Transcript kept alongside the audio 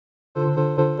Hello,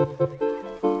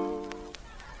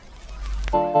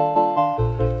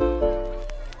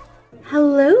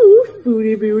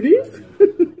 foodie beauties.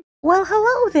 Well,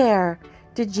 hello there.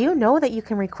 Did you know that you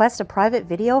can request a private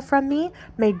video from me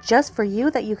made just for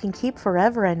you that you can keep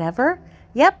forever and ever?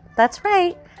 Yep, that's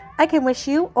right. I can wish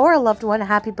you or a loved one a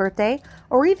happy birthday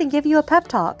or even give you a pep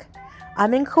talk.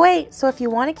 I'm in Kuwait, so if you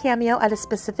want a cameo at a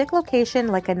specific location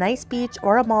like a nice beach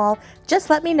or a mall, just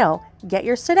let me know. Get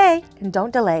yours today and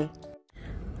don't delay.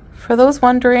 For those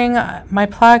wondering, my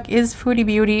plaque is Foodie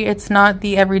Beauty. It's not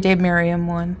the Everyday Miriam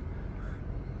one.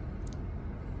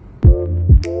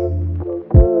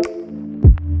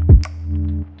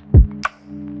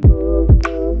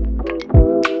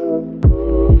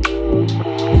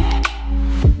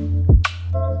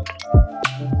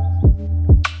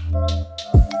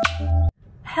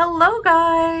 Hello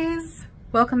guys!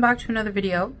 Welcome back to another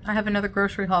video. I have another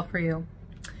grocery haul for you.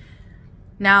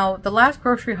 Now, the last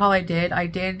grocery haul I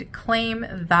did claim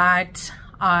that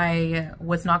I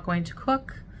was not going to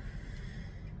cook,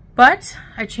 but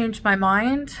I changed my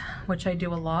mind, which I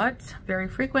do a lot, very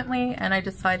frequently, and I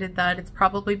decided that it's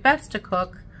probably best to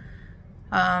cook.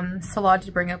 Salah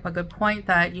did bring up a good point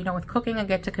that, you know, with cooking I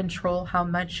get to control how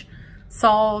much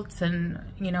salt and,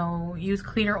 you know, use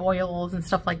cleaner oils and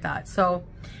stuff like that. So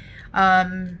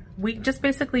we just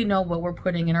basically know what we're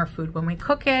putting in our food when we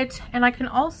cook it, and I can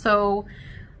also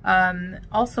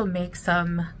make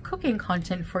some cooking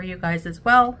content for you guys as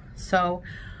well. So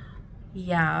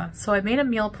yeah, so I made a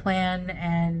meal plan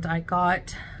and I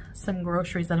got some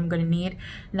groceries that I'm going to need.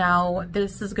 Now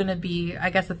this is going to be,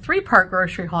 I guess, a 3-part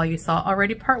grocery haul. You saw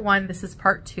already part 1, this is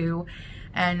part 2,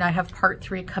 and I have part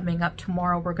 3 coming up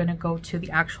tomorrow. We're going to go to the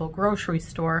actual grocery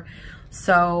store.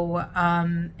 So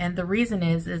and the reason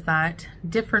is that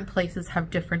different places have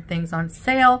different things on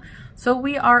sale. So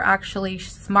we are actually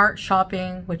smart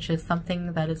shopping, which is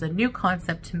something that is a new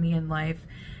concept to me in life,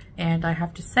 and I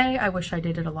have to say I wish I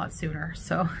did it a lot sooner.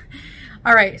 So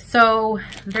all right, so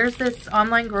there's this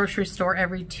online grocery store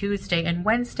every Tuesday and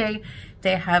Wednesday.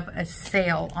 They have a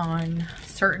sale on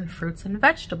certain fruits and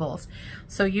vegetables.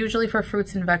 So usually for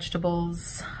fruits and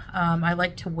vegetables, I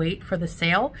like to wait for the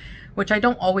sale, which I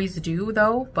don't always do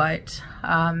though, but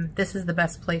this is the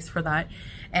best place for that.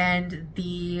 And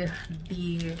the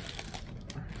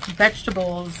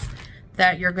vegetables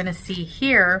that you're gonna see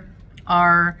here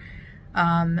are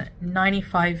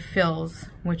 95 fills,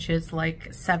 which is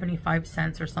like 75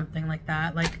 cents or something like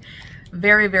that. Like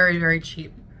very, very, very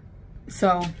cheap. So,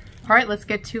 all right, let's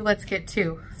get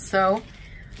to. So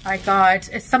I got,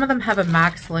 some of them have a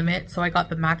max limit, so I got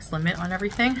the max limit on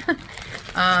everything.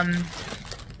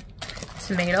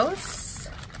 Tomatoes.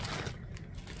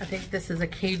 I think this is a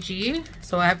kg.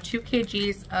 So I have 2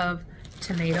 kgs of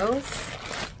tomatoes.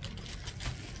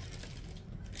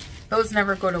 Those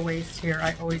never go to waste here.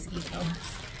 I always eat those.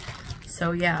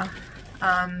 So yeah.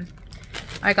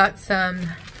 I got some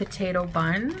potato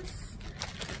buns.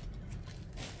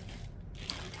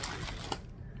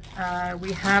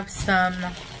 We have some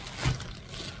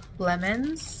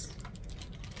lemons.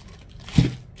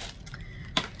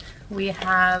 We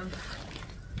have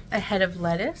a head of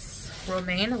lettuce,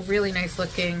 romaine, a really nice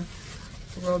looking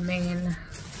romaine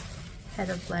head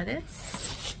of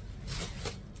lettuce.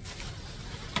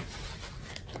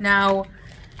 Now,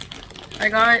 I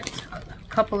got a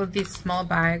couple of these small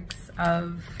bags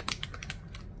of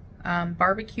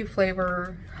barbecue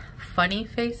flavor funny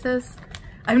faces.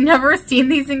 I've never seen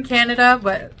these in Canada,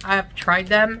 but I've tried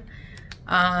them.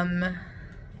 Yeah,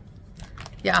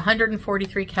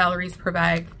 143 calories per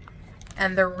bag,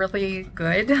 and they're really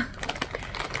good.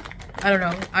 I don't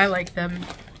know, I like them.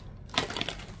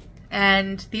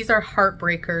 And these are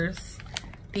Heartbreakers.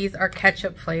 These are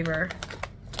ketchup flavor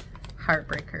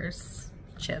Heartbreakers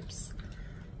chips.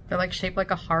 They're like shaped like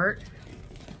a heart.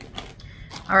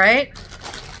 All right.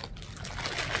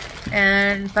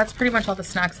 And that's pretty much all the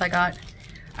snacks I got.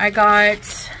 I got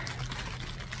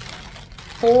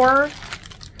 4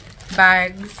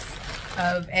 bags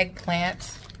of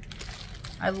eggplant.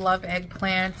 I love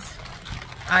eggplant.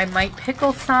 I might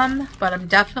pickle some, but I'm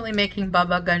definitely making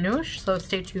baba ganoush, so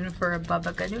stay tuned for a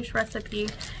baba ganoush recipe.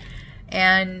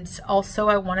 And also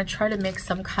I want to try to make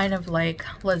some kind of like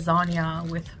lasagna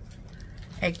with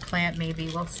eggplant, maybe.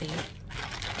 We'll see.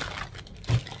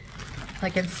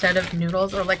 Like instead of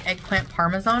noodles, or like eggplant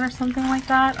parmesan or something like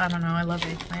that. I don't know, I love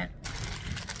eggplant.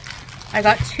 I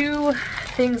got 2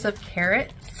 things of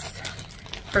carrots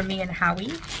for me and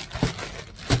Howie.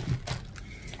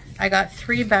 I got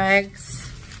 3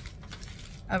 bags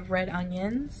of red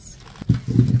onions.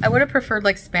 I would have preferred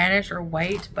like Spanish or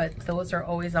white, but those are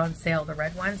always on sale, the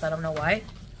red ones. I don't know why.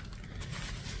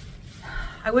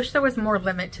 I wish there was more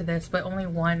limit to this, but only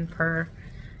one per,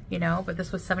 you know, but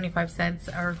this was 75 cents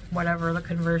or whatever the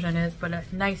conversion is, but a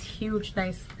nice, huge,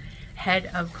 nice head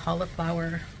of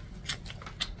cauliflower.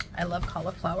 I love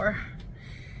cauliflower.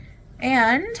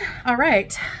 And all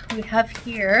right, we have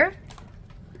here,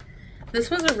 this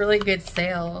was a really good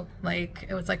sale. Like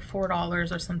it was like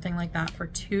 $4 or something like that for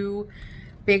 2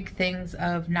 big things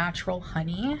of natural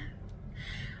honey.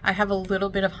 I have a little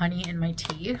bit of honey in my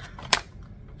tea.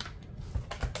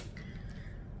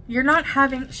 You're not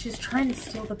having, she's trying to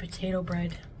steal the potato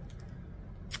bread.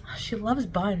 She loves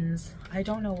buns. I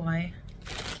don't know why.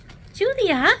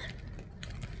 Julia,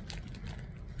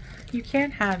 you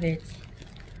can't have it.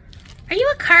 Are you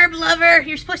a carb lover?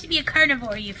 You're supposed to be a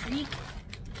carnivore, you freak.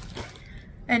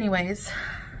 Anyways,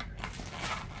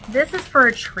 this is for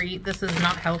a treat. This is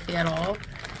not healthy at all,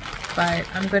 but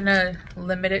I'm gonna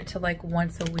limit it to like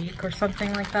once a week or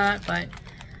something like that. But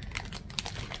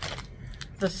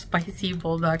the spicy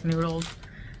bulldog noodles,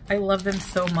 I love them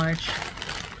so much.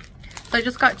 So I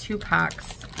just got 2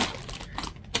 packs.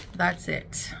 That's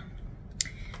it.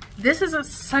 This is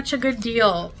such a good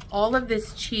deal. All of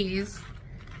this cheese,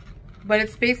 but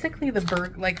it's basically the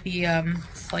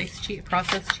sliced cheese,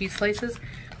 processed cheese slices.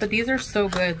 But these are so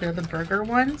good. They're the burger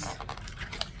ones.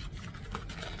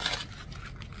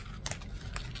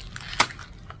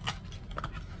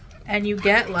 And you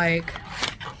get like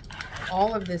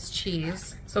all of this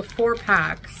cheese. So 4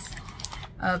 packs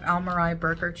of Almarai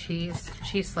burger cheese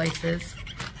slices,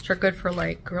 which are good for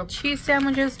like grilled cheese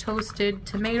sandwiches, toasted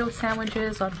tomato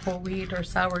sandwiches on whole wheat or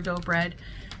sourdough bread,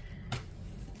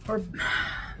 or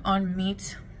on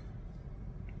meat.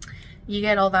 You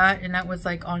get all that, and that was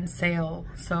like on sale.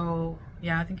 So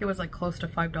yeah, I think it was like close to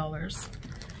 $5.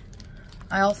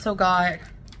 I also got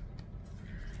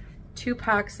 2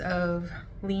 packs of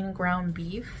lean ground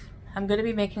beef. I'm going to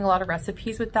be making a lot of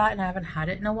recipes with that, and I haven't had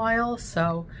it in a while,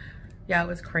 so yeah, I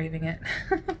was craving it.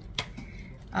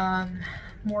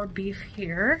 More beef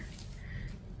here.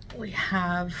 We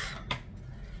have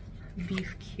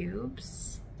beef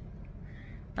cubes.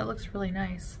 That looks really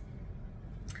nice.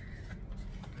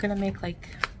 I'm gonna make like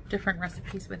different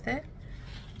recipes with it.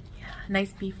 Yeah,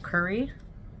 nice beef curry.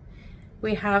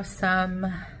 We have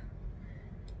some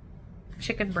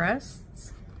chicken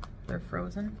breasts. They're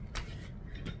frozen.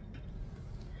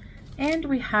 And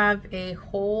we have a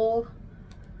whole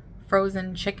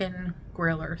frozen chicken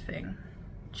griller thing.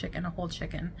 A whole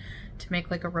chicken to make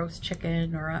like a roast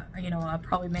chicken, or a, you know, I'll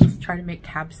probably try to make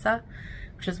kabsa,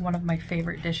 which is one of my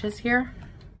favorite dishes here.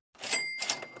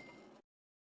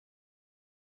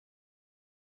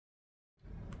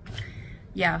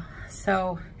 Yeah,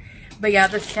 so, but yeah,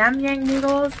 the Samyang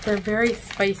noodles, they're very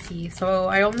spicy, so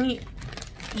I only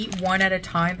eat one at a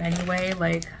time anyway.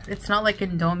 Like, it's not like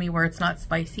Indomie where it's not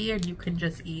spicy and you can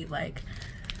just eat like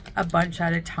a bunch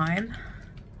at a time.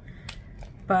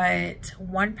 But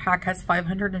 1 pack has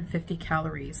 550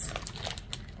 calories.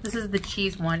 This is the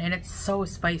cheese one, and it's so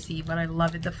spicy, but I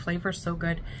love it. The flavor's so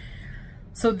good.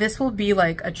 So this will be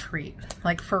like a treat,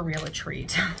 like for real a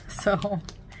treat. So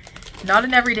not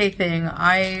an everyday thing.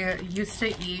 I used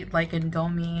to eat like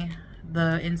Indomie,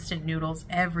 the instant noodles,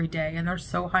 every day, and they're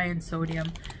so high in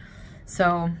sodium.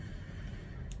 So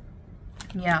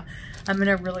yeah, I'm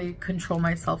gonna really control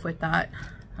myself with that,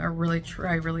 or really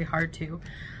try really hard to.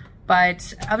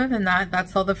 But other than that,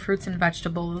 that's all the fruits and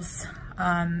vegetables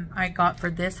I got for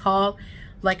this haul.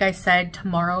 Like I said,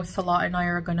 tomorrow Salah and I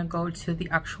are gonna go to the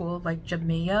actual like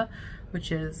Cameo,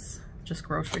 which is just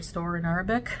grocery store in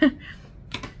Arabic.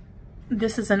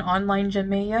 This is an online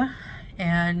Cameo,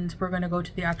 and we're gonna go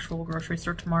to the actual grocery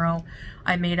store tomorrow.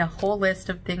 I made a whole list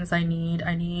of things I need.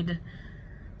 I need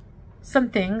some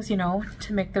things, you know,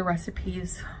 to make the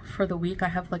recipes for the week. I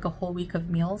have like a whole week of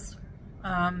meals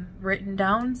written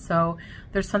down, so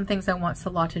there's some things I want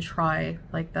Salah to try,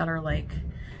 like that are like,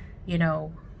 you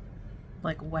know,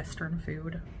 like Western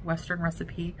food, Western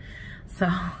recipe. So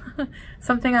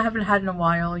something I haven't had in a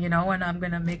while, you know, and I'm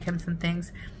gonna make him some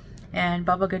things. And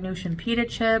baba ganoush and pita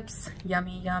chips,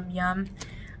 yummy, yum, yum.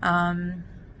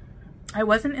 I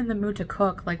wasn't in the mood to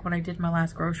cook like when I did my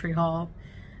last grocery haul,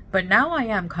 but now I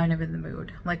am kind of in the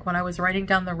mood. Like when I was writing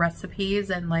down the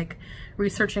recipes and like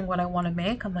researching what I want to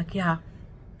make, I'm like, yeah,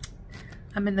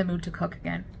 I'm in the mood to cook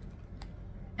again.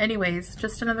 Anyways,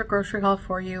 just another grocery haul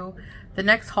for you. The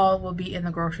next haul will be in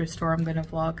the grocery store. I'm gonna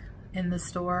vlog in the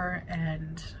store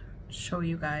and show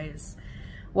you guys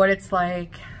what it's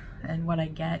like and what I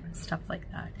get and stuff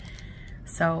like that.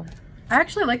 So I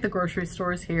actually like the grocery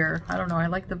stores here. I don't know, I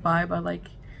like the vibe. I like,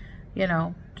 you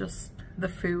know, just the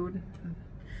food.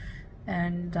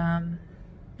 And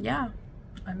yeah,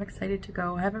 I'm excited to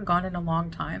go. I haven't gone in a long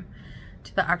time,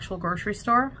 to the actual grocery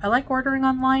store. I like ordering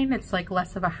online. It's like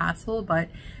less of a hassle, but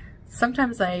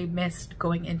sometimes I missed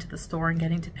going into the store and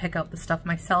getting to pick out the stuff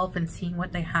myself and seeing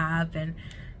what they have and,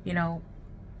 you know,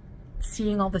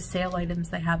 seeing all the sale items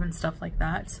they have and stuff like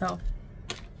that. So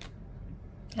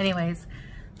anyways,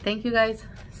 thank you guys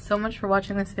so much for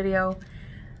watching this video.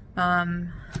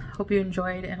 Hope you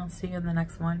enjoyed, and I'll see you in the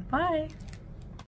next one. Bye.